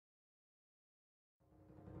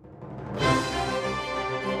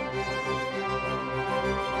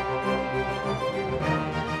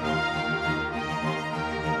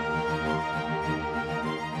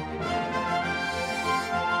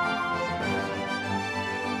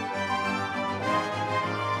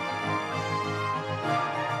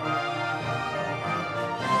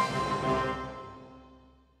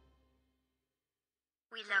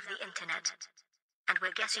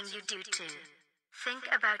wishing you do too. Think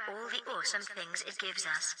about all the awesome things it gives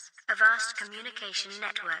us. A vast communication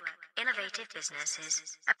network, innovative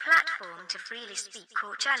businesses, a platform to freely speak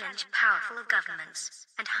or challenge powerful governments,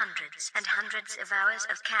 and hundreds of hours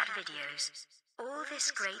of cat videos. All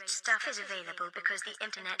this great stuff is available because the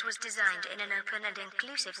internet was designed in an open and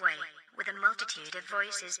inclusive way, with a multitude of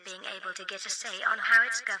voices being able to get a say on how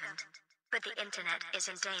it's governed. But the internet is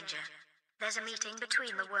in danger. There's a meeting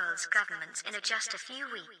between the world's governments in just a few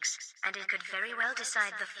weeks, and it could very well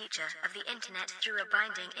decide the future of the internet through a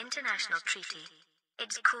binding international treaty.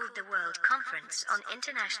 It's called the World Conference on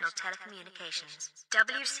International Telecommunications,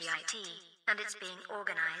 WCIT, and it's being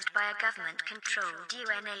organized by a government-controlled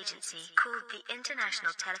UN agency called the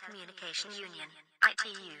International Telecommunication Union,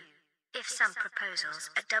 ITU. If some proposals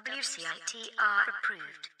at WCIT are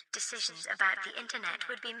approved, decisions about the internet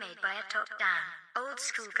would be made by a top-down,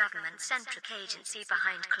 old-school government-centric agency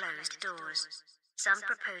behind closed doors. Some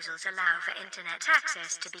proposals allow for internet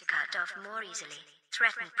access to be cut off more easily,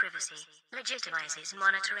 threaten privacy, legitimizes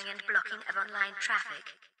monitoring and blocking of online traffic.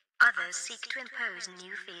 Others seek to impose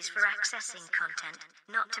new fees for accessing content,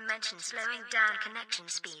 not to mention slowing down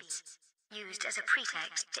connection speeds, used as a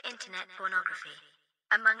pretext to internet pornography.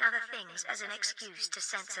 Among other things, as an excuse to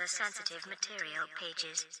censor sensitive material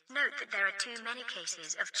pages. Note that there are too many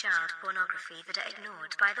cases of child pornography that are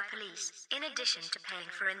ignored by the police. In addition to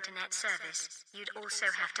paying for internet service, you'd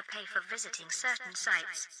also have to pay for visiting certain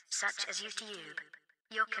sites, such as YouTube.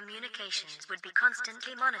 Your communications would be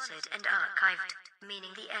constantly monitored and archived,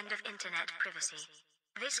 meaning the end of internet privacy.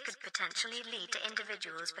 This could potentially lead to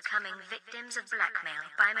individuals becoming victims of blackmail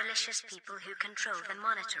by malicious people who control the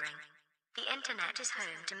monitoring. The internet is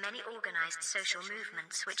home to many organized social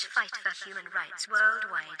movements which fight for human rights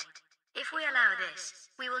worldwide. If we allow this,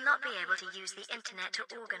 we will not be able to use the internet to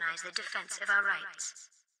organize the defense of our rights.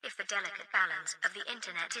 If the delicate balance of the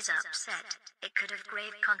internet is upset, it could have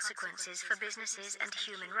grave consequences for businesses and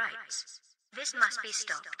human rights. This must be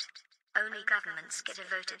stopped. Only governments get a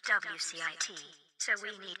vote at WCIT, so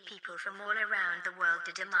we need people from all around the world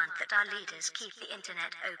to demand that our leaders keep the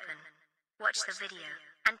internet open. Watch the video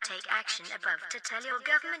and take action above to tell your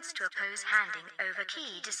governments to oppose handing over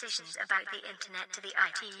key decisions about the internet to the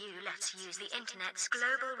ITU. Let's use the internet's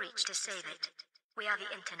global reach to save it. We are the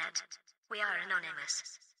internet. We are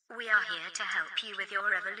anonymous. We are here to help you with your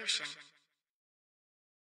revolution.